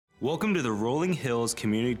Welcome to the Rolling Hills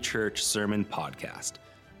Community Church Sermon Podcast.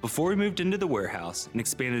 Before we moved into the warehouse and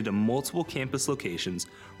expanded to multiple campus locations,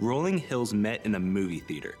 Rolling Hills met in a movie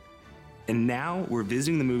theater. And now we're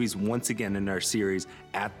visiting the movies once again in our series,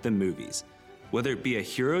 At the Movies. Whether it be a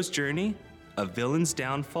hero's journey, a villain's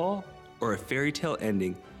downfall, or a fairy tale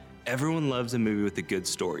ending, everyone loves a movie with a good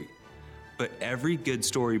story. But every good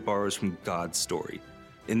story borrows from God's story.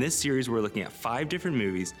 In this series, we're looking at 5 different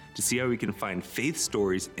movies to see how we can find faith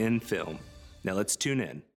stories in film. Now let's tune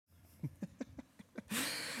in.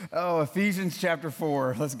 Ephesians chapter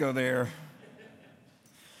 4. Let's go there.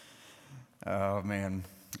 Oh, man.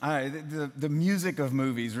 The music of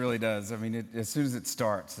movies really does. I mean, as soon as it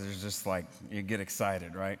starts, there's just like, you get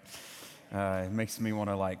excited, right? It makes me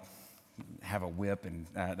want to have a whip, and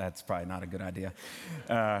that's probably not a good idea.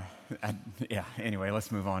 Anyway,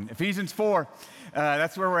 let's move on. Ephesians 4,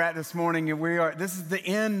 that's where we're at this morning. And this is the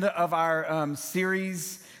end of our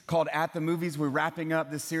series called At the Movies. We're wrapping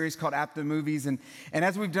up this series called At the Movies. And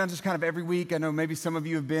as we've done just kind of every week, I know maybe some of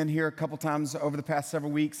you have been here a couple times over the past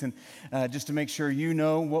several weeks. And just to make sure you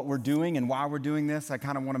know what we're doing and why we're doing this, I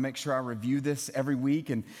kind of want to make sure I review this every week.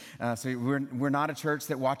 And so we're not a church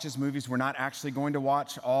that watches movies. We're not actually going to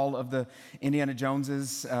watch all of the Indiana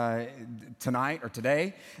Joneses tonight or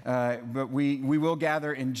today. But we will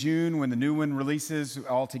gather in June when the new one releases.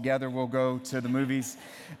 All together we'll go to the movies.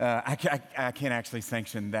 I can't actually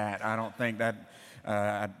sanction that. I don't think that,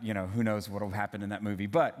 who knows what will happen in that movie.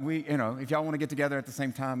 But if y'all want to get together at the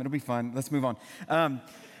same time, it'll be fun. Let's move on.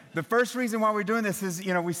 The first reason why we're doing this is,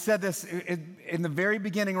 we said this in the very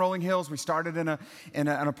beginning, Rolling Hills. We started in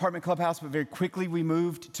an apartment clubhouse, but very quickly we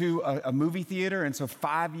moved to a movie theater. And so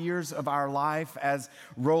 5 years of our life as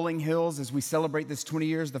Rolling Hills, as we celebrate this 20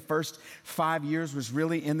 years, the first 5 years was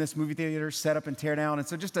really in this movie theater, set up and tear down. And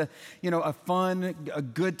so just a fun, a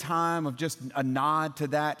good time of just a nod to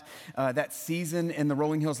that season in the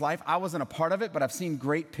Rolling Hills life. I wasn't a part of it, but I've seen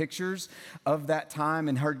great pictures of that time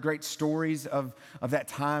and heard great stories of that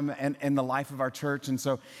time and the life of our church. And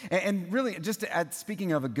so, and really just to add,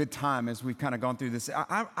 speaking of a good time, as we've kind of gone through this,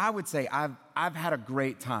 I would say I've had a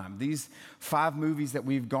great time. These 5 movies that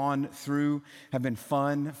we've gone through have been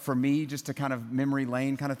fun for me, just to kind of memory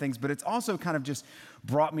lane kind of things, but it's also kind of just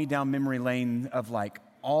brought me down memory lane of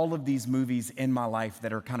all of these movies in my life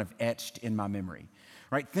that are kind of etched in my memory.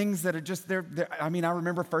 Right, things that are just there. I mean, I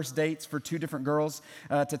remember first dates for 2 different girls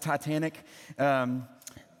to Titanic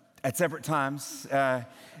at separate times.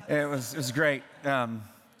 It was great.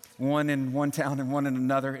 One in one town and one in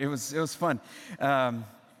another. It was fun.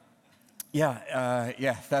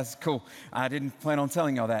 That's cool. I didn't plan on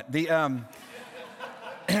telling y'all that.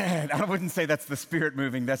 I wouldn't say that's the spirit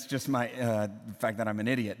moving. That's just the fact that I'm an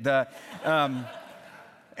idiot.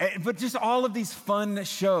 But just all of these fun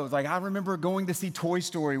shows. I remember going to see Toy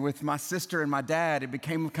Story with my sister and my dad. It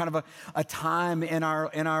became kind of a time in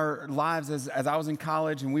our lives as I was in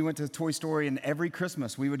college, and we went to Toy Story, and every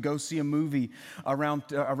Christmas we would go see a movie around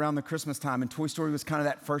the Christmas time, and Toy Story was kind of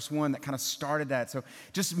that first one that kind of started that. So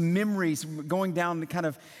just memories, going down the kind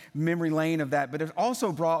of memory lane of that. But it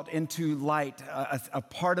also brought into light a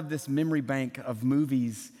part of this memory bank of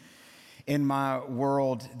movies in my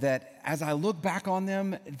world that as I look back on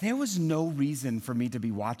them, there was no reason for me to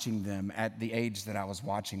be watching them at the age that I was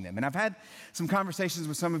watching them. And I've had some conversations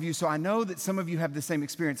with some of you, so I know that some of you have the same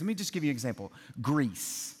experience. Let me just give you an example.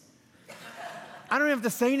 Grease. I don't have to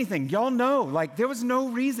say anything. Y'all know, there was no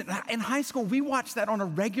reason. In high school, we watched that on a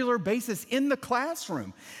regular basis in the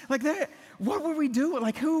classroom. What were we doing?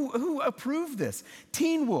 Who approved this?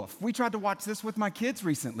 Teen Wolf. We tried to watch this with my kids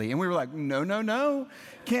recently, and we were like, no,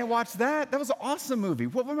 can't watch that. That was an awesome movie.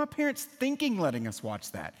 What were my parents thinking letting us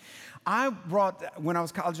watch that? When I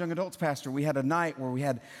was college young adults pastor, we had a night where we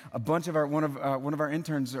had a bunch of one of our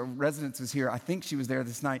interns or residents was here. I think she was there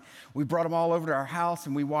this night. We brought them all over to our house,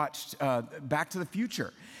 and we watched Back to the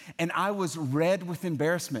Future. And I was red with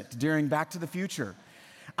embarrassment during Back to the Future.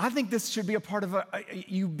 I think this should be a part of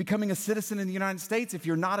you becoming a citizen in the United States. If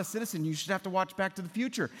you're not a citizen, you should have to watch Back to the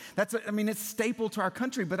Future. It's staple to our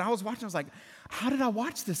country. But I was watching, I was like, how did I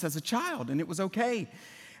watch this as a child? And it was okay.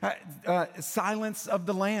 Silence of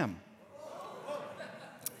the Lamb.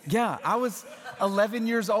 Yeah, I was 11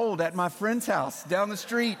 years old at my friend's house down the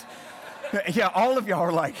street. Yeah, all of y'all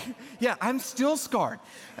are like, yeah, I'm still scarred.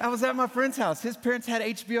 I was at my friend's house. His parents had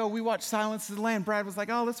HBO. We watched Silence of the Lambs. Brad was like,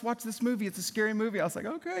 oh, let's watch this movie. It's a scary movie. I was like,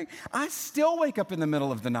 okay. I still wake up in the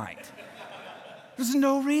middle of the night. There's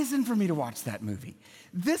no reason for me to watch that movie.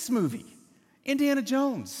 This movie, Indiana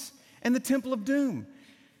Jones and the Temple of Doom.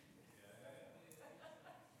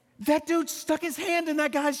 That dude stuck his hand in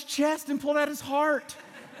that guy's chest and pulled out his heart.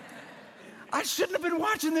 I shouldn't have been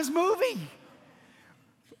watching this movie.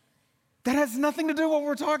 That has nothing to do with what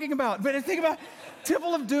we're talking about. But think about it.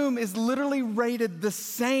 Temple of Doom is literally rated the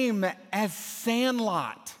same as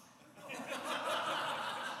Sandlot.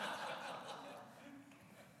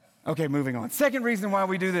 Okay, moving on. Second reason why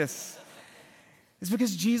we do this is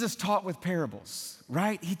because Jesus taught with parables,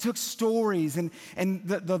 right? He took stories and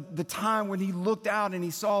the time when he looked out and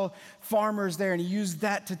he saw farmers there and he used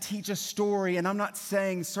that to teach a story. And I'm not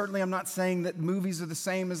saying that movies are the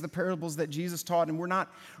same as the parables that Jesus taught. And we're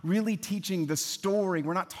not really teaching the story.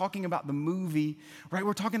 We're not talking about the movie, right?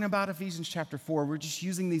 We're talking about Ephesians chapter 4. We're just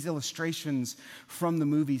using these illustrations from the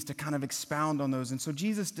movies to kind of expound on those. And so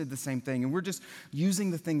Jesus did the same thing. And we're just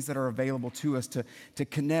using the things that are available to us to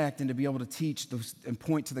connect and to be able to teach those and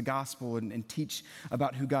point to the gospel and teach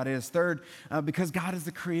about who God is. Third, because God is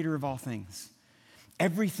the creator of all things.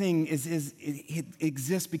 Everything it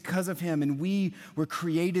exists because of him, and we were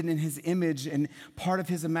created in his image and part of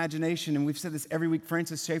his imagination. And we've said this every week.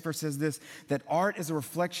 Francis Schaeffer says this, that art is a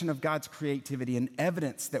reflection of God's creativity and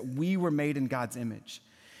evidence that we were made in God's image.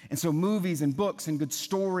 And so movies and books and good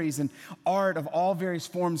stories and art of all various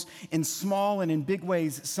forms, in small and in big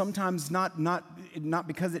ways, sometimes not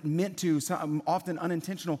because it meant to, often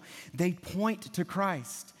unintentional, they point to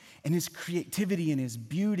Christ and his creativity and his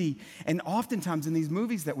beauty. And oftentimes in these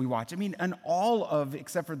movies that we watch, and all of,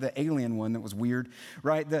 except for the alien one that was weird,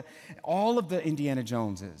 right? All of the Indiana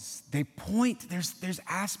Joneses, they point, there's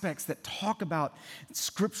aspects that talk about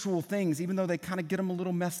scriptural things, even though they kind of get them a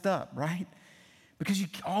little messed up, right? Because you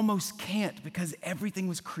almost can't, because everything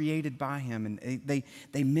was created by him. And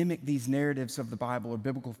they mimic these narratives of the Bible or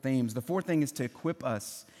biblical themes. The fourth thing is to equip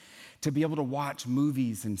us to be able to watch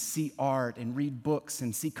movies and see art and read books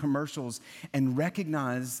and see commercials and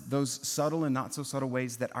recognize those subtle and not so subtle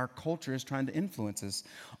ways that our culture is trying to influence us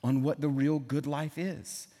on what the real good life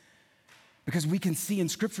is. Because we can see in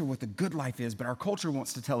Scripture what the good life is, but our culture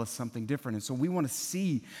wants to tell us something different. And so we want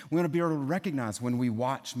to be able to recognize when we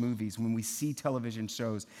watch movies, when we see television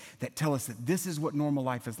shows that tell us that this is what normal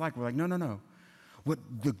life is like. We're like, no. What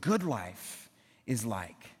the good life is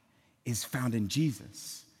like is found in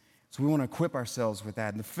Jesus. So we want to equip ourselves with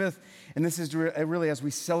that. And the fifth, and this is really as we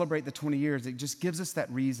celebrate the 20 years, it just gives us that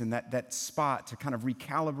reason, that spot to kind of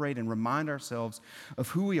recalibrate and remind ourselves of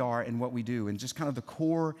who we are and what we do, and just kind of the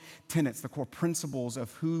core tenets, the core principles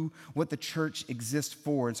of what the church exists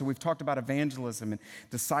for. And so we've talked about evangelism and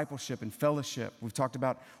discipleship and fellowship. We've talked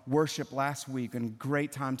about worship last week and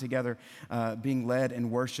great time together being led in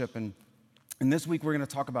worship. And this week we're going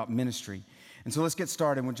to talk about ministry. And so let's get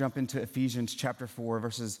started. We'll jump into Ephesians chapter 4,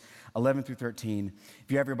 verses 11 through 13.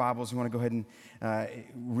 If you have your Bibles, you want to go ahead and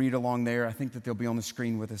read along there. I think that they'll be on the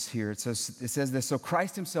screen with us here. It says this, so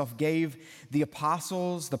Christ himself gave the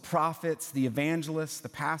apostles, the prophets, the evangelists, the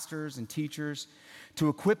pastors, and teachers to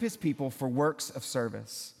equip his people for works of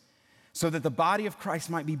service, so that the body of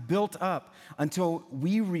Christ might be built up until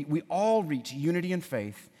we all reach unity in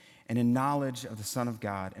faith and in knowledge of the Son of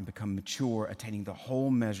God, and become mature, attaining the whole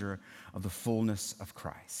measure of the fullness of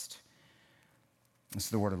Christ. This is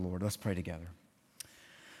the word of the Lord. Let's pray together.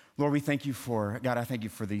 Lord, I thank you for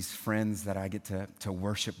these friends that I get to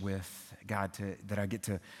worship with, God, that I get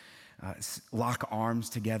to lock arms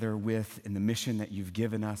together with in the mission that you've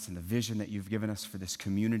given us and the vision that you've given us for this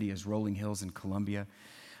community as Rolling Hills in Columbia.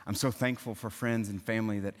 I'm so thankful for friends and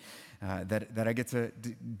family that I get to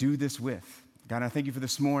do this with. God, I thank you for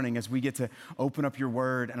this morning as we get to open up your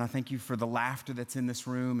word, and I thank you for the laughter that's in this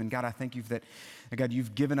room. And God, I thank you that, God,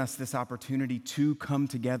 you've given us this opportunity to come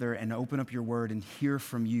together and open up your word and hear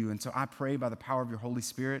from you. And so I pray by the power of your Holy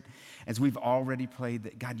Spirit, as we've already prayed,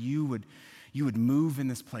 that God, you would move in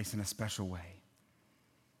this place in a special way.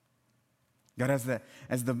 God,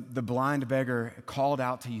 as the blind beggar called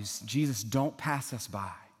out to you, Jesus, don't pass us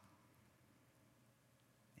by.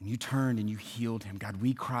 And you turned and you healed him. God,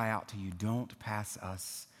 we cry out to you, don't pass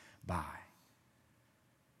us by.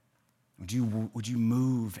 Would you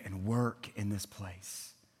move and work in this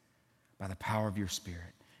place by the power of your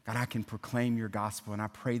Spirit? God, I can proclaim your gospel, and I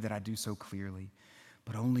pray that I do so clearly.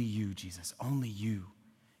 But only you, Jesus, only you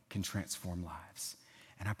can transform lives.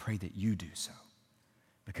 And I pray that you do so,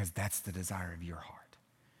 because that's the desire of your heart.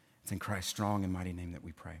 It's in Christ's strong and mighty name that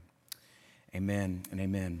we pray. Amen and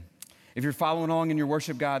amen. If you're following along in your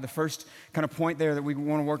worship guide, the first kind of point there that we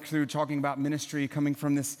want to work through talking about ministry coming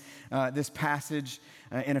from this passage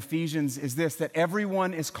in Ephesians is this, that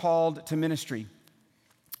everyone is called to ministry.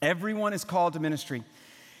 Everyone is called to ministry.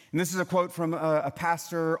 And this is a quote from a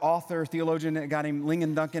pastor, author, theologian, a guy named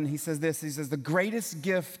Lyngdon Duncan. He says this, he says, the greatest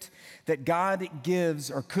gift that God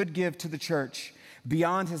gives or could give to the church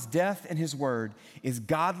beyond his death and his word, is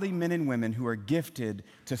godly men and women who are gifted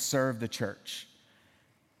to serve the church.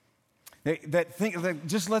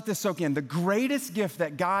 Just let this soak in. The greatest gift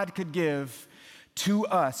that God could give to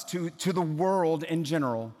us, to the world in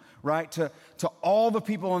general, right? To all the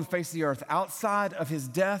people on the face of the earth, outside of his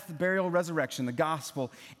death, burial, resurrection, the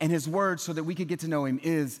gospel, and his word so that we could get to know him,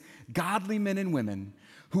 is godly men and women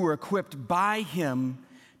who are equipped by him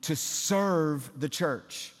to serve the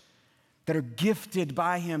church, that are gifted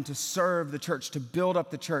by him to serve the church, to build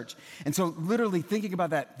up the church. And so literally thinking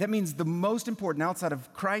about that means the most important outside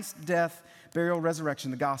of Christ's death, burial,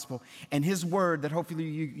 resurrection, the gospel, and his word that hopefully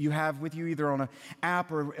you have with you either on an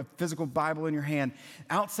app or a physical Bible in your hand.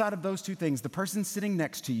 Outside of those two things, the person sitting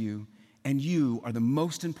next to you and you are the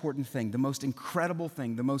most important thing, the most incredible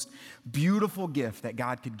thing, the most beautiful gift that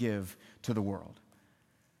God could give to the world.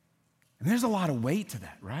 And there's a lot of weight to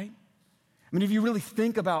that, right? I mean, if you really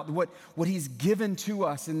think about what he's given to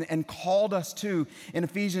us and called us to in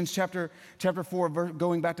Ephesians chapter 4,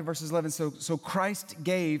 going back to verses 11. So Christ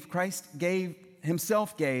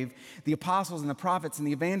himself gave the apostles and the prophets and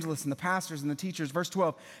the evangelists and the pastors and the teachers, verse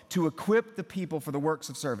 12, to equip the people for the works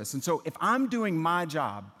of service. And so if I'm doing my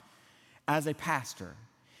job as a pastor,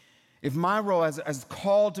 if my role as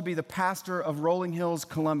called to be the pastor of Rolling Hills,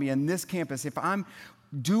 Columbia, and this campus, if I'm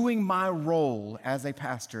doing my role as a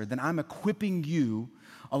pastor, then I'm equipping you,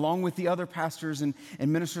 along with the other pastors and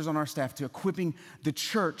ministers on our staff, to equipping the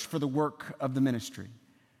church for the work of the ministry.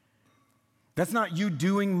 That's not you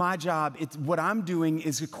doing my job. It's what I'm doing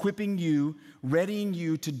is equipping you, readying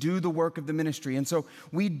you to do the work of the ministry. And so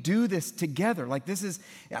we do this together. Like this is,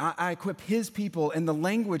 I equip his people. And the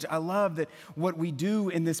language, I love that what we do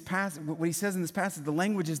in this passage, what he says in this passage, the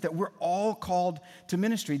language is that we're all called to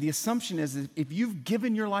ministry. The assumption is if you've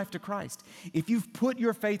given your life to Christ, if you've put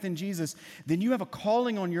your faith in Jesus, then you have a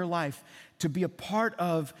calling on your life to be a part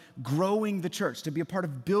of growing the church, to be a part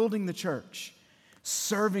of building the church,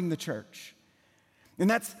 serving the church. And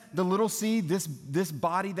that's the little C, this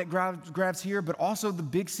body that grabs here, but also the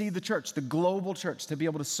big C, the church, the global church, to be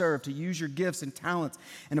able to serve, to use your gifts and talents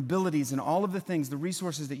and abilities and all of the things, the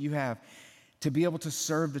resources that you have to be able to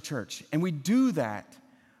serve the church. And we do that.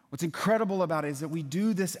 What's incredible about it is that we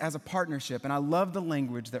do this as a partnership. And I love the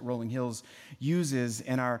language that Rolling Hills uses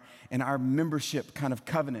in our membership kind of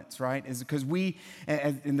covenants, right? Is because we,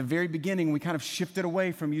 in the very beginning, we kind of shifted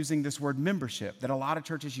away from using this word membership that a lot of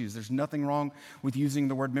churches use. There's nothing wrong with using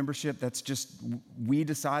the word membership. That's just, we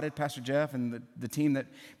decided, Pastor Jeff and the team that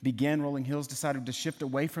began Rolling Hills decided to shift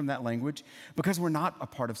away from that language because we're not a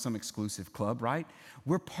part of some exclusive club, right?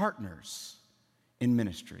 We're partners in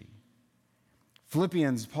ministry.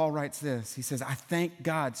 Philippians, Paul writes this. He says, I thank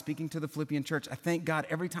God, speaking to the Philippian church, I thank God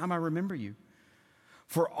every time I remember you.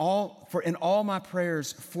 For in all my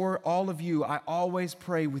prayers for all of you, I always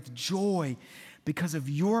pray with joy because of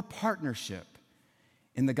your partnership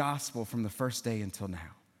in the gospel from the first day until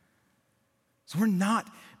now. So we're not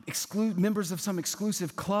members of some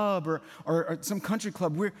exclusive club or some country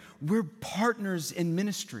club. We're partners in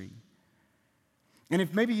ministry. And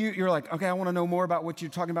if maybe you're like, okay, I want to know more about what you're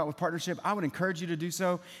talking about with partnership, I would encourage you to do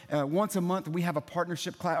so. Once a month, we have a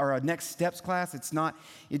partnership class or a next steps class.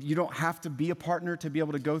 You don't have to be a partner to be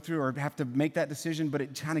able to go through or have to make that decision, but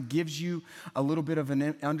it kind of gives you a little bit of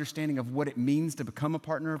an understanding of what it means to become a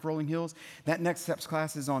partner of Rolling Hills. That next steps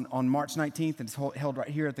class is on March 19th, and it's held right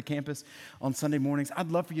here at the campus on Sunday mornings.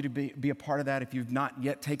 I'd love for you to be a part of that if you've not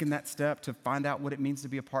yet taken that step to find out what it means to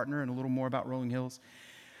be a partner and a little more about Rolling Hills.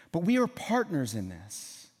 But we are partners in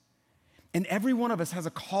this. And every one of us has a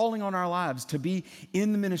calling on our lives to be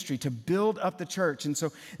in the ministry, to build up the church. And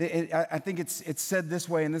so I think it's said this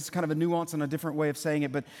way, and this is kind of a nuance and a different way of saying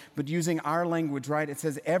it, but using our language, right? It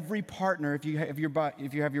says every partner, if you have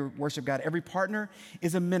your worship guide, every partner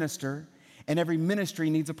is a minister, and every ministry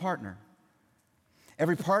needs a partner.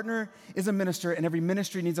 Every partner is a minister, and every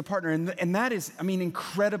ministry needs a partner. And that is,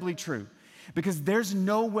 incredibly true. Because there's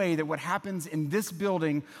no way that what happens in this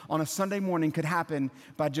building on a Sunday morning could happen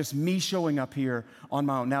by just me showing up here on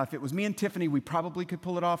my own. Now, if it was me and Tiffany, we probably could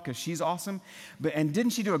pull it off because she's awesome. And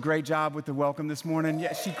didn't she do a great job with the welcome this morning?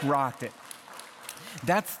 Yeah, she rocked it.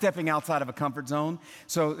 That's stepping outside of a comfort zone.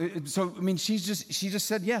 So she just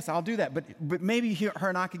said, yes, I'll do that. But maybe her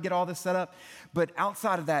and I could get all this set up. But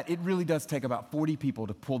outside of that, it really does take about 40 people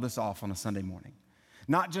to pull this off on a Sunday morning.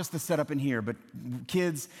 Not just the setup in here, but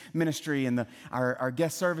kids ministry and our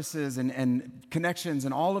guest services and connections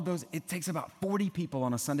and all of those. It takes about 40 people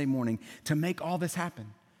on a Sunday morning to make all this happen.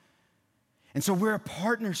 And so we're a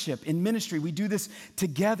partnership in ministry. We do this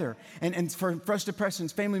together. And for Fresh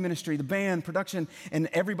Depressions, family ministry, the band, production, and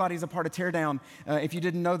everybody's a part of Teardown. If you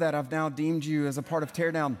didn't know that, I've now deemed you as a part of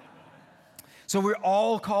Teardown. So we're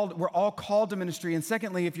all called to ministry. And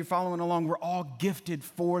secondly, if you're following along, we're all gifted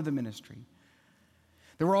for the ministry.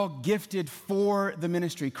 That we're all gifted for the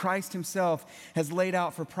ministry. Christ himself has laid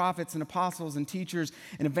out for prophets and apostles and teachers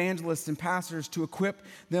and evangelists and pastors to equip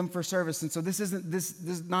them for service. And so this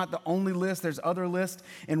is not the only list. There's other lists.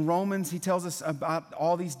 In Romans, he tells us about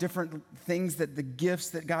all these different things, that the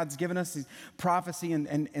gifts that God's given us, prophecy.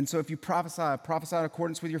 And so if you prophesy in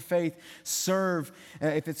accordance with your faith, serve.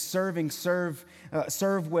 If it's serving, serve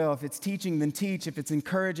well. If it's teaching, then teach. If it's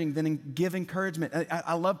encouraging, then give encouragement.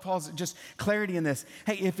 I love Paul's just clarity in this.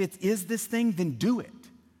 Hey, if it is this thing, then do it.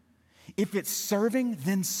 If it's serving,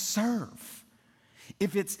 then serve.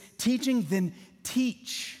 If it's teaching, then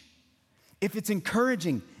teach. If it's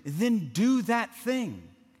encouraging, then do that thing.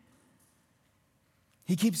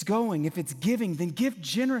 He keeps going. If it's giving, then give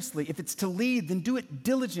generously. If it's to lead, then do it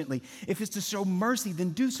diligently. If it's to show mercy, then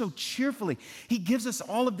do so cheerfully. He gives us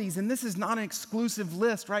all of these, and this is not an exclusive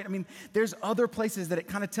list, right? I mean, there's other places that it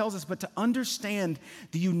kind of tells us, but to understand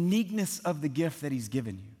the uniqueness of the gift that he's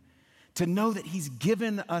given you, to know that he's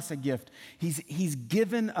given us a gift. He's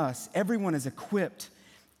given us, everyone is equipped,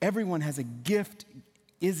 everyone has a gift,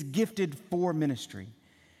 is gifted for ministry.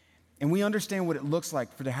 And we understand what it looks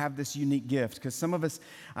like to have this unique gift. Because some of us,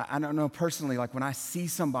 I don't know personally, like when I see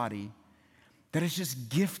somebody that is just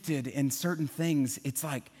gifted in certain things, it's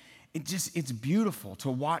like, it's beautiful to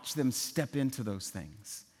watch them step into those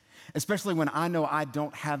things. Especially when I know I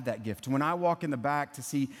don't have that gift. When I walk in the back to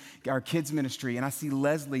see our kids ministry and I see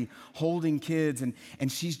Leslie holding kids and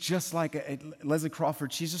she's just like, Leslie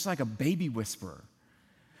Crawford, she's just like a baby whisperer,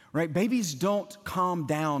 right? Babies don't calm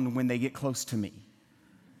down when they get close to me.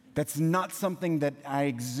 That's not something that I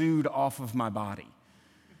exude off of my body,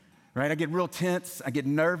 right? I get real tense. I get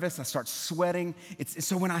nervous. I start sweating.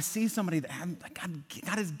 So when I see somebody that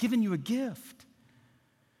God has given you a gift,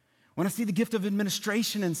 when I see the gift of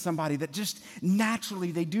administration in somebody that just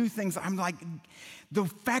naturally they do things, I'm like, the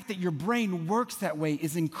fact that your brain works that way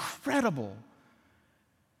is incredible,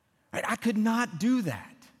 right? I could not do that.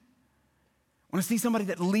 When I see somebody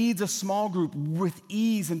that leads a small group with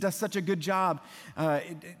ease and does such a good job,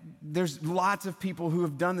 there's lots of people who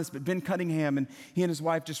have done this, but Ben Cunningham, and he and his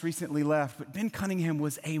wife just recently left, but Ben Cunningham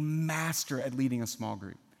was a master at leading a small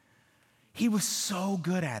group. He was so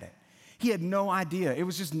good at it. He had no idea. It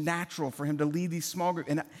was just natural for him to lead these small groups.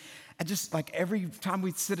 And I just, like every time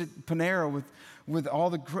we'd sit at Panera with all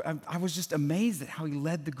the group, I was just amazed at how he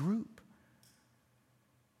led the group.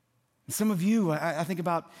 And some of you, I think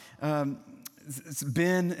about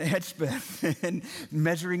Ben Hedgepeth and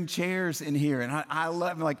measuring chairs in here. And I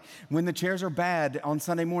love, like, when the chairs are bad on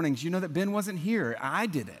Sunday mornings, you know that Ben wasn't here. I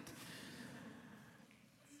did it.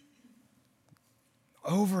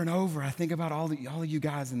 Over and over, I think about all of you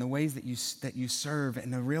guys and the ways that you serve,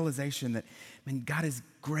 and the realization that, I mean, God has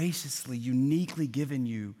graciously, uniquely given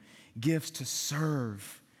you gifts to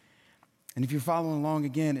serve. And if you're following along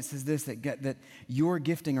again, it says this, that your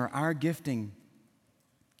gifting or our gifting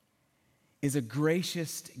is a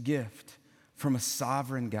gracious gift from a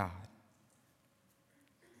sovereign God.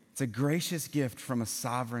 It's a gracious gift from a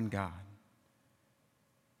sovereign God.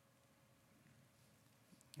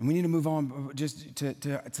 And we need to move on just to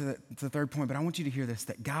the third point, but I want you to hear this,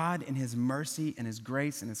 that God in his mercy and his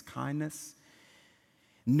grace and his kindness,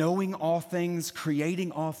 knowing all things,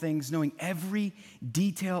 creating all things, knowing every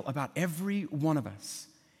detail about every one of us,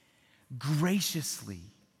 graciously,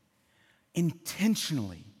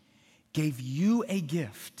 intentionally gave you a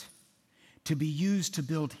gift to be used to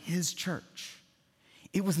build his church.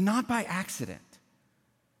 It was not by accident.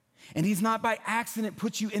 And he's not by accident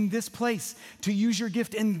put you in this place to use your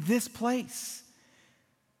gift in this place.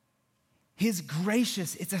 It's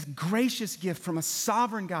a gracious gift from a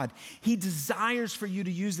sovereign God. He desires for you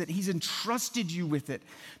to use it. He's entrusted you with it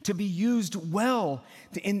to be used well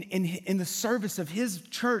in the service of his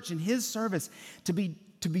church, in his service, to be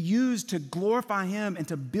used to glorify him and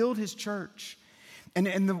to build his church. And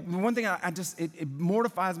the one thing it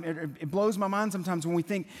mortifies me, it blows my mind sometimes when we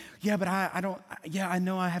think, I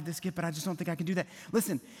know I have this gift, but I just don't think I can do that.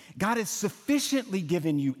 Listen, God has sufficiently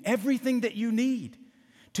given you everything that you need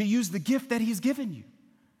to use the gift that he's given you.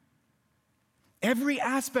 Every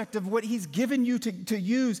aspect of what he's given you to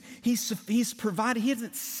use, he's provided. He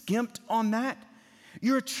hasn't skimped on that.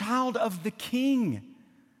 You're a child of the King.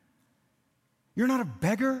 You're not a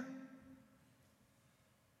beggar.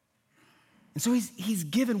 And so he's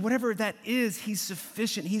given whatever that is, he's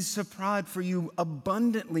sufficient. He's supplied for you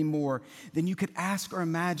abundantly more than you could ask or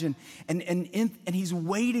imagine. And he's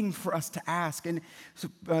waiting for us to ask. And so,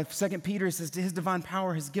 2 Peter says, his divine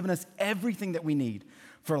power has given us everything that we need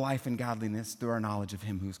for life and godliness through our knowledge of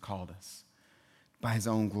him who's called us by his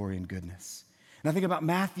own glory and goodness. And I think about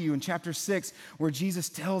Matthew in chapter 6, where Jesus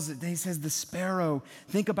tells it, he says, the sparrow,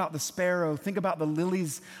 think about the sparrow, think about the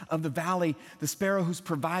lilies of the valley, the sparrow who's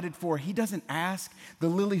provided for. He doesn't ask. The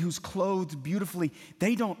lily who's clothed beautifully,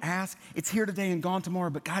 they don't ask. It's here today and gone tomorrow,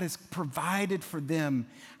 but God has provided for them.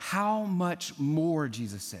 How much more,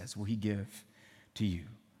 Jesus says, will he give to you?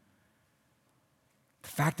 The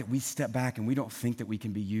fact that we step back and we don't think that we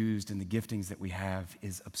can be used in the giftings that we have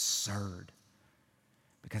is absurd.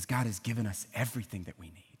 Because God has given us everything that we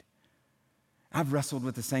need. I've wrestled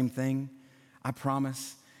with the same thing. I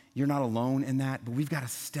promise you're not alone in that, but we've got to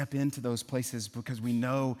step into those places because we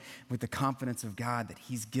know with the confidence of God that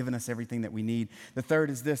he's given us everything that we need. The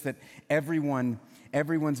third is this, that everyone's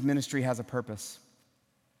ministry has a purpose.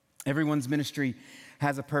 Everyone's ministry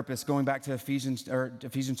has a purpose. Going back to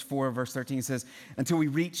Ephesians 4, verse 13, it says, until we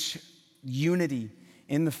reach unity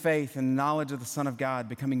in the faith and knowledge of the Son of God,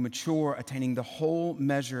 becoming mature, attaining the whole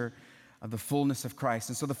measure of the fullness of Christ.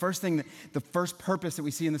 And so the first purpose that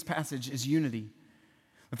we see in this passage is unity.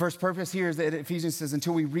 The first purpose here is that Ephesians says,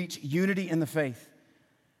 until we reach unity in the faith.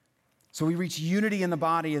 So we reach unity in the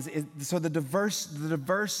body. So the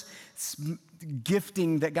diverse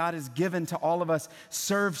gifting that God has given to all of us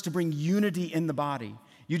serves to bring unity in the body.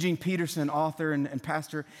 Eugene Peterson, author and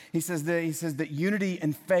pastor, he says that unity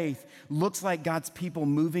and faith looks like God's people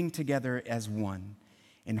moving together as one,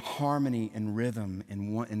 in harmony and rhythm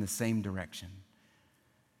in the same direction.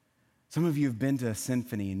 Some of you have been to a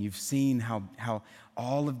symphony and you've seen how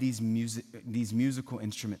all of these musical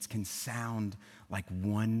instruments can sound like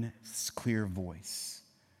one clear voice.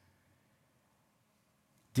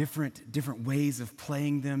 Different ways of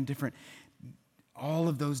playing them, all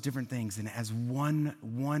of those different things, and as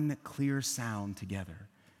one clear sound together.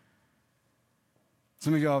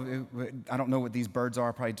 Some of y'all, I don't know what these birds are,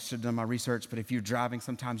 I probably should have done my research, but if you're driving,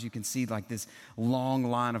 sometimes you can see like this long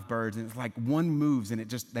line of birds, and it's like one moves and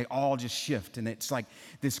they all just shift, and it's like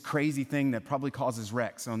this crazy thing that probably causes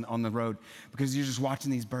wrecks on the road because you're just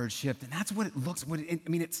watching these birds shift, and that's what it looks,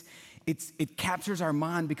 it captures our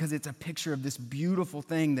mind because it's a picture of this beautiful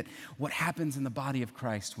thing that what happens in the body of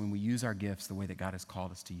Christ when we use our gifts the way that God has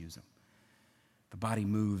called us to use them. The body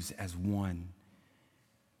moves as one.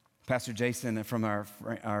 Pastor Jason from our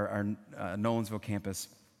Nolensville campus,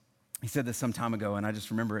 he said this some time ago, and I just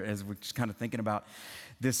remember as we're just kind of thinking about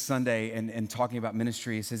this Sunday and talking about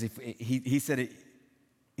ministry. He says he said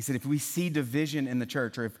if we see division in the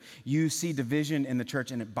church, or if you see division in the church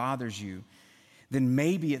and it bothers you, then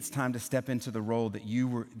maybe it's time to step into the role that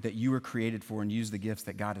you were created for and use the gifts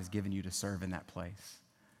that God has given you to serve in that place.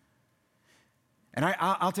 And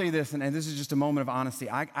I'll tell you this, and this is just a moment of honesty.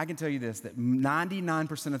 I can tell you this, that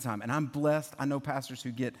 99% of the time, and I'm blessed, I know pastors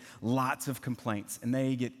who get lots of complaints, and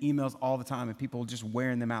they get emails all the time, and people just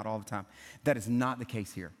wearing them out all the time. That is not the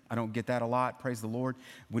case here. I don't get that a lot, praise the Lord.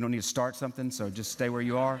 We don't need to start something, so just stay where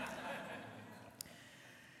you are.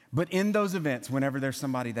 But in those events, whenever there's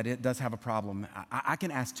somebody that it does have a problem, I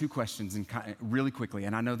can ask two questions and really quickly,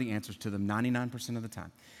 and I know the answers to them 99% of the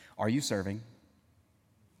time. Are you serving?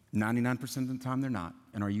 99% of the time they're not.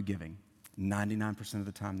 And are you giving? 99% of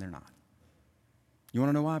the time they're not. You want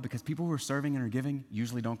to know why? Because people who are serving and are giving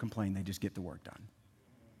usually don't complain. They just get the work done.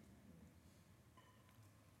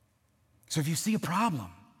 So if you see a problem,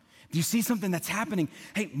 if you see something that's happening,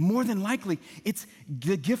 hey, more than likely, it's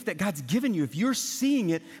the gift that God's given you. If you're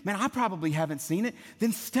seeing it, man, I probably haven't seen it,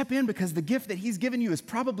 then step in because the gift that he's given you is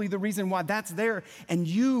probably the reason why that's there, and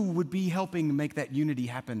you would be helping to make that unity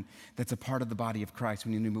happen that's a part of the body of Christ.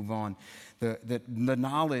 We need to move on. The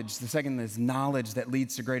knowledge, the second is knowledge that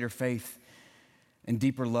leads to greater faith and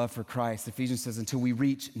deeper love for Christ. Ephesians says, until we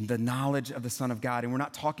reach the knowledge of the Son of God. And we're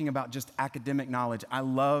not talking about just academic knowledge. I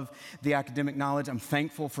love the academic knowledge. I'm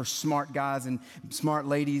thankful for smart guys and smart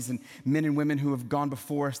ladies and men and women who have gone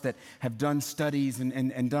before us that have done studies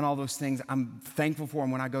and done all those things. I'm thankful for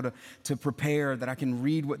them when I go to prepare, that I can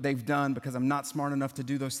read what they've done because I'm not smart enough to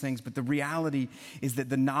do those things. But the reality is that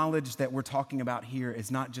the knowledge that we're talking about here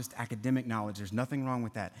is not just academic knowledge. There's nothing wrong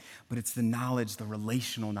with that. But it's the knowledge, the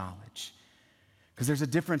relational knowledge. Because there's a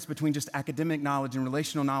difference between just academic knowledge and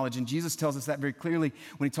relational knowledge. And Jesus tells us that very clearly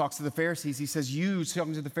when he talks to the Pharisees. He says, you,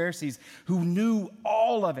 talking to the Pharisees who knew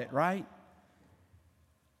all of it, right?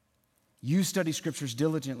 You study scriptures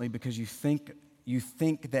diligently because you think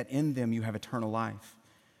that in them you have eternal life.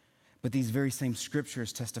 But these very same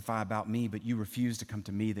scriptures testify about me, but you refuse to come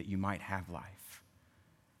to me that you might have life.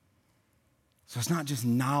 So it's not just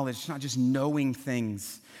knowledge, it's not just knowing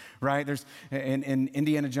things, right? There's in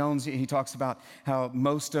Indiana Jones, he talks about how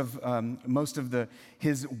most of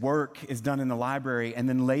his work is done in the library, and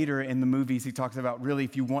then later in the movies he talks about really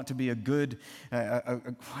if you want to be a good,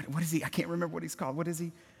 what is he? I can't remember what he's called. What is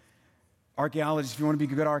he? Archaeologist. If you want to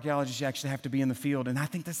be a good archaeologist, you actually have to be in the field, and I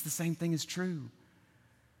think that's the same thing is true,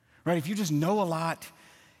 right? If you just know a lot,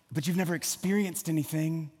 but you've never experienced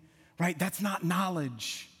anything, right? That's not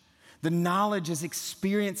knowledge. The knowledge is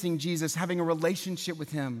experiencing Jesus, having a relationship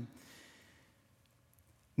with him.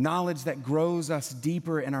 Knowledge that grows us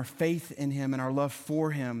deeper in our faith in him and our love for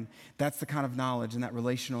him. That's the kind of knowledge and that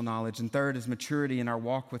relational knowledge. And third is maturity in our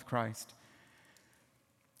walk with Christ.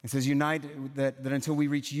 It says unite that until we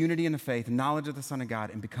reach unity in the faith, knowledge of the Son of God,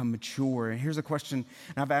 and become mature. And here's a question,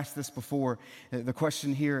 and I've asked this before. The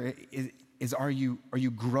question here is are you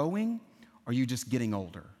growing or are you just getting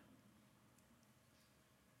older?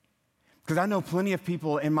 Because I know plenty of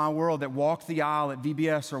people in my world that walk the aisle at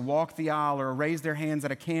VBS or walk the aisle or raise their hands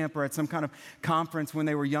at a camp or at some kind of conference when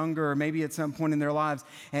they were younger or maybe at some point in their lives,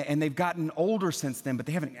 and they've gotten older since then, but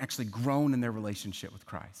they haven't actually grown in their relationship with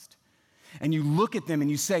Christ. And you look at them and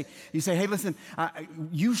you say, hey, listen,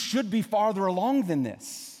 you should be farther along than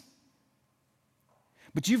this.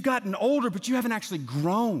 But you've gotten older, but you haven't actually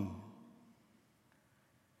grown.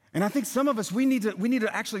 And I think some of us, we need to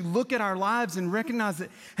actually look at our lives and recognize that,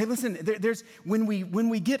 hey, listen, there's when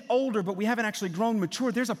we get older, but we haven't actually grown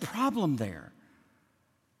mature, there's a problem there.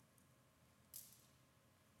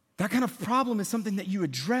 That kind of problem is something that you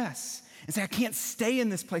address and say, I can't stay in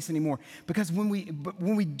this place anymore. Because when we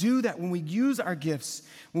do that, when we use our gifts,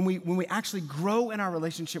 when we actually grow in our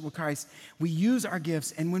relationship with Christ, we use our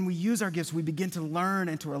gifts. And when we use our gifts, we begin to learn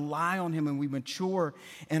and to rely on him, and we mature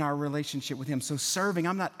in our relationship with him. So serving,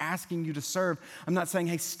 I'm not asking you to serve. I'm not saying,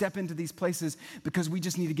 hey, step into these places because we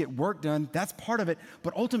just need to get work done. That's part of it.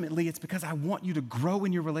 But ultimately, it's because I want you to grow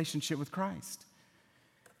in your relationship with Christ.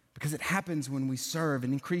 Because it happens when we serve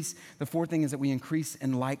and increase. The fourth thing is that we increase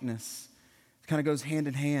in likeness. It kind of goes hand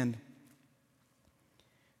in hand.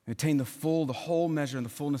 We attain the whole measure and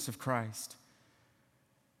the fullness of Christ.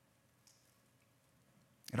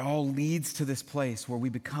 It all leads to this place where we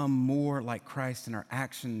become more like Christ in our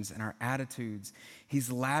actions and our attitudes.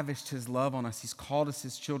 He's lavished his love on us. He's called us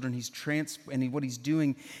his children. What he's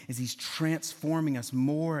doing is he's transforming us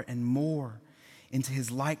more and more into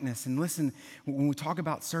his likeness. And listen, when we talk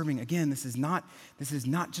about serving, again, this is not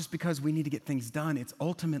just because we need to get things done. It's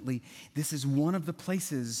ultimately, this is one of the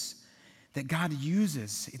places that God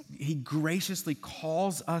uses. He graciously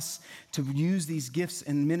calls us to use these gifts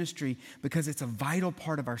in ministry because it's a vital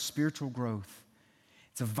part of our spiritual growth.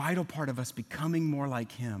 It's a vital part of us becoming more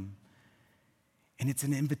like him. And it's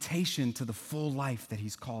an invitation to the full life that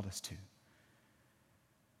he's called us to.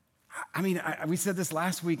 I mean, we said this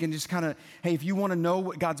last week, and just kind of, hey, if you want to know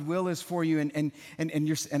what God's will is for you,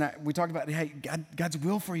 we talked about, hey, God's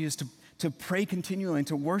will for you is to pray continually and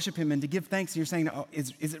to worship him and to give thanks. And you're saying, oh,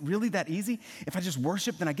 is it really that easy? If I just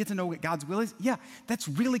worship, then I get to know what God's will is? Yeah, that's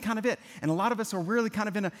really kind of it. And a lot of us are really kind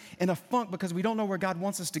of in a funk because we don't know where God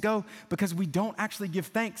wants us to go because we don't actually give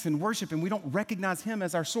thanks and worship, and we don't recognize him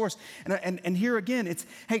as our source. And here again, it's,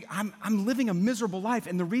 hey, I'm living a miserable life.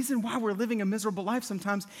 And the reason why we're living a miserable life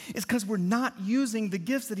sometimes is because we're not using the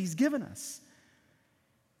gifts that he's given us.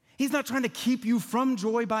 He's not trying to keep you from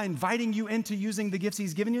joy by inviting you into using the gifts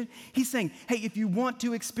he's given you. He's saying, hey, if you want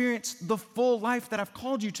to experience the full life that I've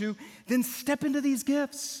called you to, then step into these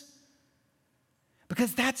gifts.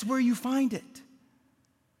 Because that's where you find it.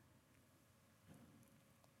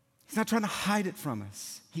 He's not trying to hide it from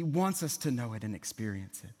us. He wants us to know it and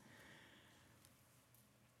experience it.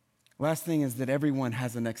 Last thing is that everyone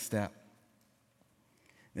has a next step.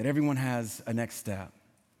 That everyone has a next step.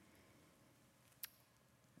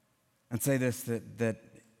 I'd say this, that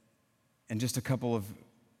in just a couple of,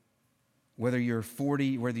 whether you're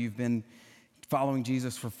 40, whether you've been following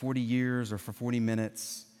Jesus for 40 years or for 40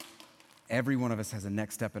 minutes, every one of us has a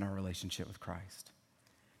next step in our relationship with Christ.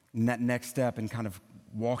 And that next step in kind of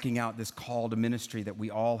walking out this call to ministry that we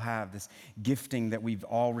all have, this gifting that we've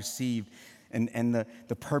all received, and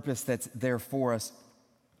the purpose that's there for us.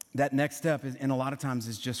 That next step is, and a lot of times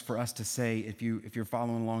is just for us to say, if you're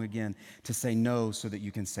following along again, to say no so that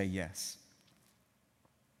you can say yes.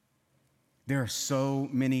 There are so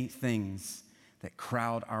many things that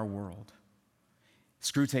crowd our world.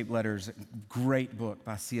 Screwtape Letters, great book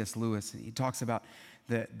by C.S. Lewis. He talks about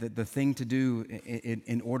the thing to do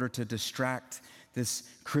in order to distract this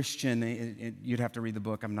Christian, you'd have to read the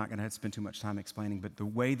book. I'm not going to spend too much time explaining, but the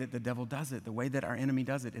way that the devil does it, the way that our enemy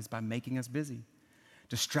does it is by making us busy,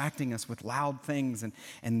 distracting us with loud things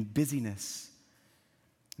and busyness.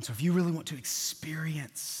 And so if you really want to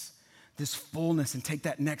experience this fullness and take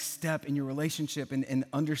that next step in your relationship and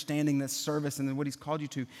understanding this service and what he's called you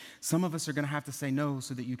to, some of us are going to have to say no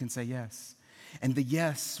so that you can say yes. And the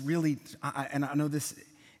yes really, and I know this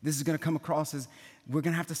is going to come across as we're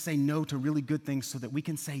going to have to say no to really good things so that we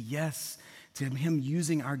can say yes to him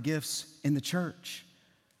using our gifts in the church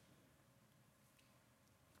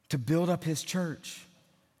to build up his church.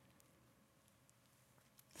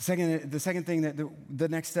 The second thing, that the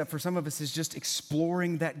next step for some of us is just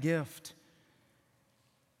exploring that gift.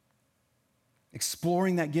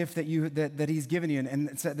 Exploring that gift that he's given you. And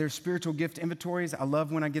there's spiritual gift inventories. I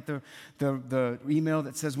love when I get the email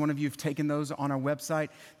that says one of you have taken those on our website.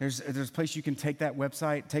 There's a place you can take that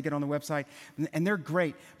website, take it on the website, and they're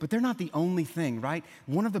great, but they're not the only thing, right?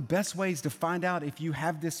 One of the best ways to find out if you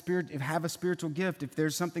have a spiritual gift, if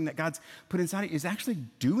there's something that God's put inside you, is actually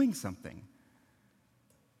doing something.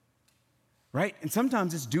 Right? And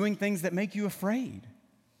sometimes it's doing things that make you afraid.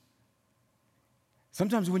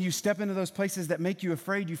 Sometimes when you step into those places that make you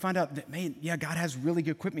afraid, you find out that, man, yeah, God has really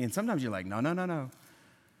equipped me. And sometimes you're like, no.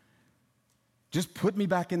 Just put me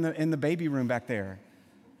back in the baby room back there.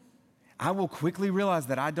 I will quickly realize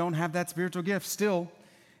that I don't have that spiritual gift. Still,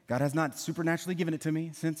 God has not supernaturally given it to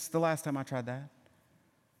me since the last time I tried that.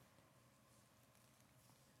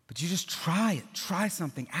 But you just try it. Try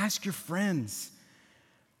something. Ask your friends.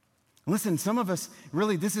 Listen, some of us,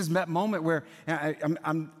 really, this is that moment where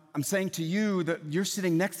I'm saying to you that you're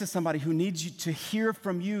sitting next to somebody who needs you to hear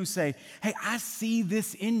from you say, hey, I see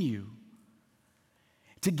this in you.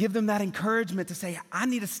 To give them that encouragement to say, I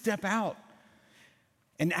need to step out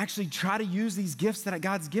and actually try to use these gifts that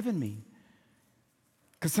God's given me.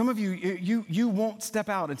 Because some of you won't step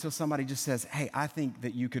out until somebody just says, hey, I think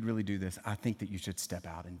that you could really do this. I think that you should step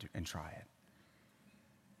out and try it.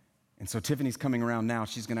 And so Tiffany's coming around now.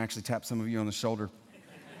 She's going to actually tap some of you on the shoulder.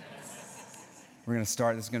 We're going to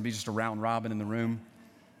start. This is going to be just a round robin in the room.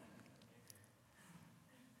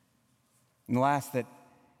 And the last, that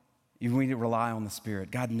we need to rely on the Spirit.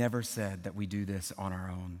 God never said that we do this on our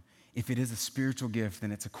own. If it is a spiritual gift,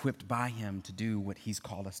 then it's equipped by him to do what he's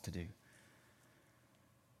called us to do.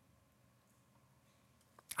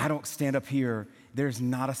 I don't stand up here. There's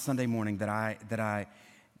not a Sunday morning that I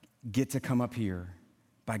get to come up here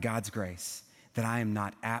by God's grace that I am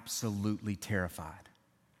not absolutely terrified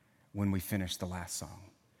when we finish the last song.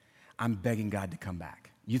 I'm begging God to come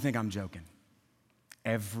back. You think I'm joking?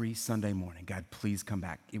 Every Sunday morning, God, please come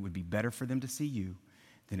back. It would be better for them to see you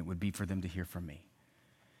than it would be for them to hear from me.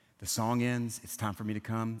 The song ends, it's time for me to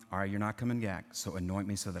come. All right, you're not coming back, so anoint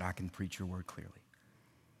me so that I can preach your word clearly.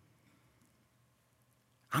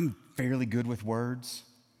 I'm fairly good with words,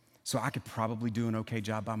 so I could probably do an okay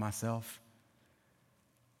job by myself.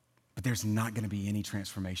 But there's not going to be any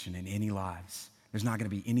transformation in any lives. There's not going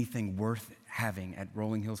to be anything worth having at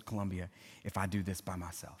Rolling Hills, Columbia, if I do this by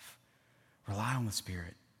myself. Rely on the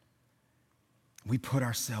Spirit. We put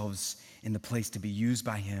ourselves in the place to be used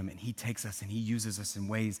by him, and he takes us and he uses us in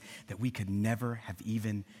ways that we could never have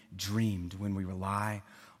even dreamed when we rely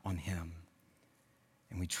on him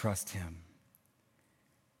and we trust him.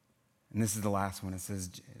 And this is the last one. It says,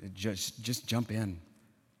 just jump in.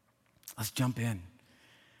 Let's jump in.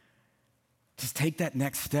 Just take that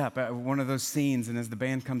next step. One of those scenes, and as the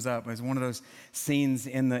band comes up, it's one of those scenes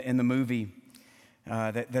in the movie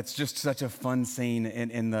that's just such a fun scene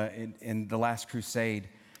in the Last Crusade,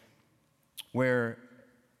 where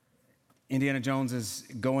Indiana Jones is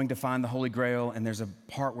going to find the Holy Grail, and there's a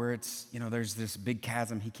part where there's this big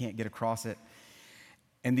chasm, he can't get across it.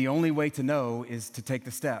 And the only way to know is to take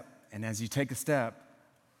the step. And as you take a step,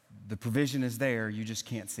 the provision is there, you just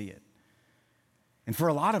can't see it. And for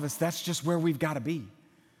a lot of us, that's just where we've got to be.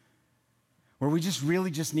 Where we just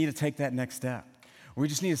really just need to take that next step. We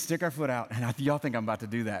just need to stick our foot out. And y'all think I'm about to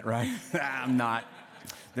do that, right? I'm not.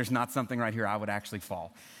 There's not something right here. I would actually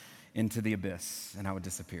fall into the abyss and I would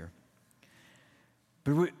disappear.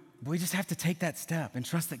 But we just have to take that step and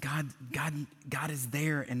trust that God is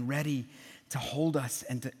there and ready to hold us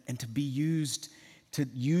and to be used, to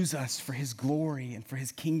use us for his glory and for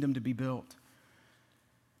his kingdom to be built.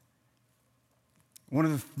 One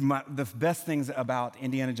of the best things about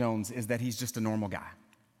Indiana Jones is that he's just a normal guy.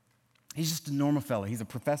 He's just a normal fella. He's a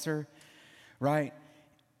professor, right?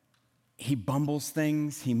 He bumbles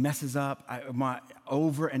things. He messes up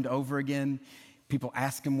over and over again. People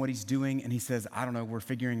ask him what he's doing, and he says, I don't know, we're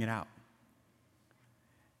figuring it out.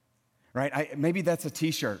 right? Maybe that's a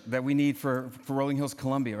T-shirt that we need for Rolling Hills,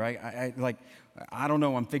 Columbia, right? I don't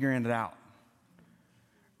know. I'm figuring it out,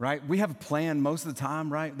 right? We have a plan most of the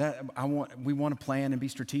time, right? We want to plan and be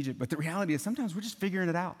strategic, but the reality is sometimes we're just figuring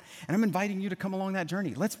it out. And I'm inviting you to come along that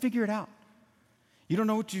journey. Let's figure it out. You don't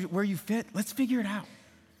know where you fit? Let's figure it out.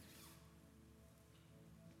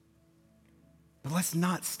 But let's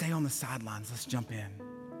not stay on the sidelines. Let's jump in.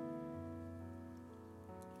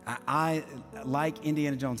 I like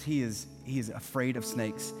Indiana Jones, he is afraid of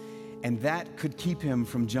snakes, and that could keep him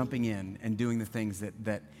from jumping in and doing the things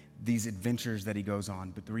that these adventures that he goes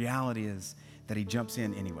on. But the reality is that he jumps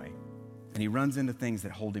in anyway, and he runs into things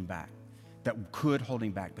that hold him back, that could hold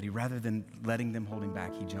him back, but rather than letting them hold him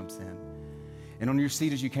back, he jumps in. And on your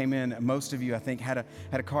seat as you came in, most of you, I think, had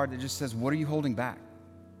a card that just says, what are you holding back?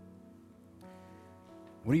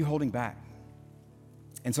 What are you holding back?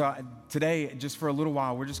 And so today, just for a little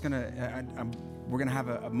while, we're gonna have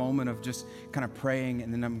a moment of just kind of praying,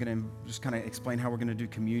 and then I'm gonna just kind of explain how we're gonna do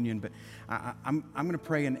communion. But I'm gonna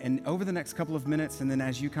pray, and over the next couple of minutes, and then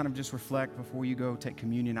as you kind of just reflect before you go take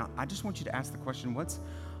communion, I just want you to ask the question: what's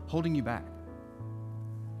holding you back?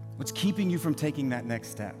 What's keeping you from taking that next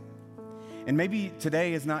step? And maybe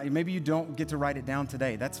today is not, maybe you don't get to write it down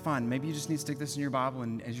today. That's fine. Maybe you just need to stick this in your Bible,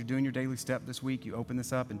 and as you're doing your daily step this week, you open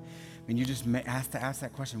this up and you just ask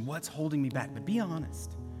that question: what's holding me back? But be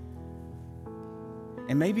honest.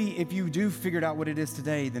 And maybe if you do figure out what it is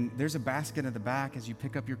today, then there's a basket at the back as you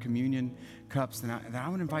pick up your communion cups. And I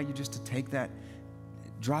would invite you just to take that,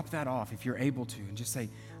 drop that off if you're able to, and just say,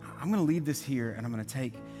 I'm going to leave this here, and I'm going to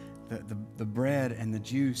take the bread and the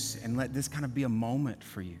juice and let this kind of be a moment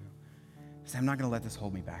for you. Say, I'm not going to let this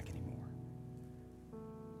hold me back anymore.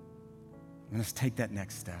 I'm going to take that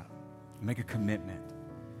next step, make a commitment.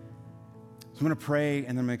 So I'm going to pray, and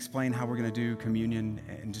then I'm going to explain how we're going to do communion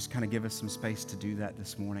and just kind of give us some space to do that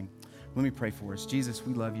this morning. Let me pray for us. Jesus,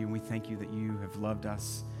 we love you, and we thank you that you have loved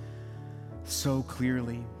us so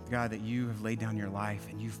clearly. God, that you have laid down your life,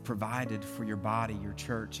 and you've provided for your body, your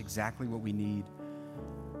church, exactly what we need.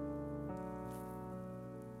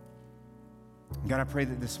 God, I pray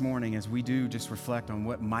that this morning, as we do just reflect on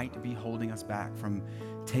what might be holding us back from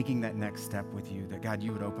taking that next step with you, that God,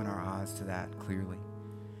 you would open our eyes to that clearly,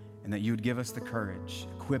 and that you would give us the courage,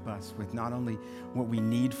 equip us with not only what we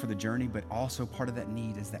need for the journey, but also part of that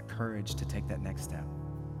need is that courage to take that next step.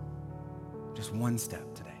 Just one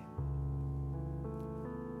step today.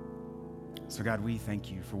 So God, we thank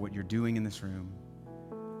you for what you're doing in this room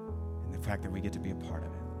and the fact that we get to be a part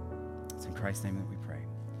of it. It's in Christ's name that we pray.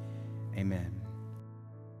 Amen.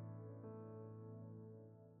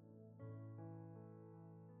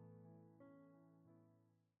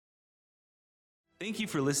 Thank you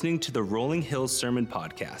for listening to the Rolling Hills Sermon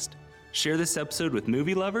Podcast. Share this episode with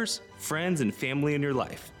movie lovers, friends, and family in your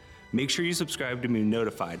life. Make sure you subscribe to be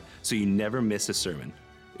notified so you never miss a sermon.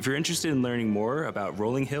 If you're interested in learning more about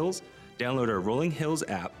Rolling Hills, download our Rolling Hills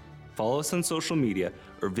app, follow us on social media,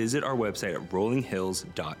 or visit our website at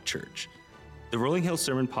rollinghills.church. The Rolling Hills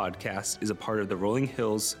Sermon Podcast is a part of the Rolling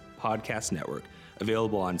Hills Podcast Network,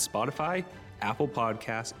 available on Spotify, Apple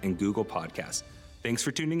Podcasts, and Google Podcasts. Thanks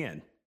for tuning in.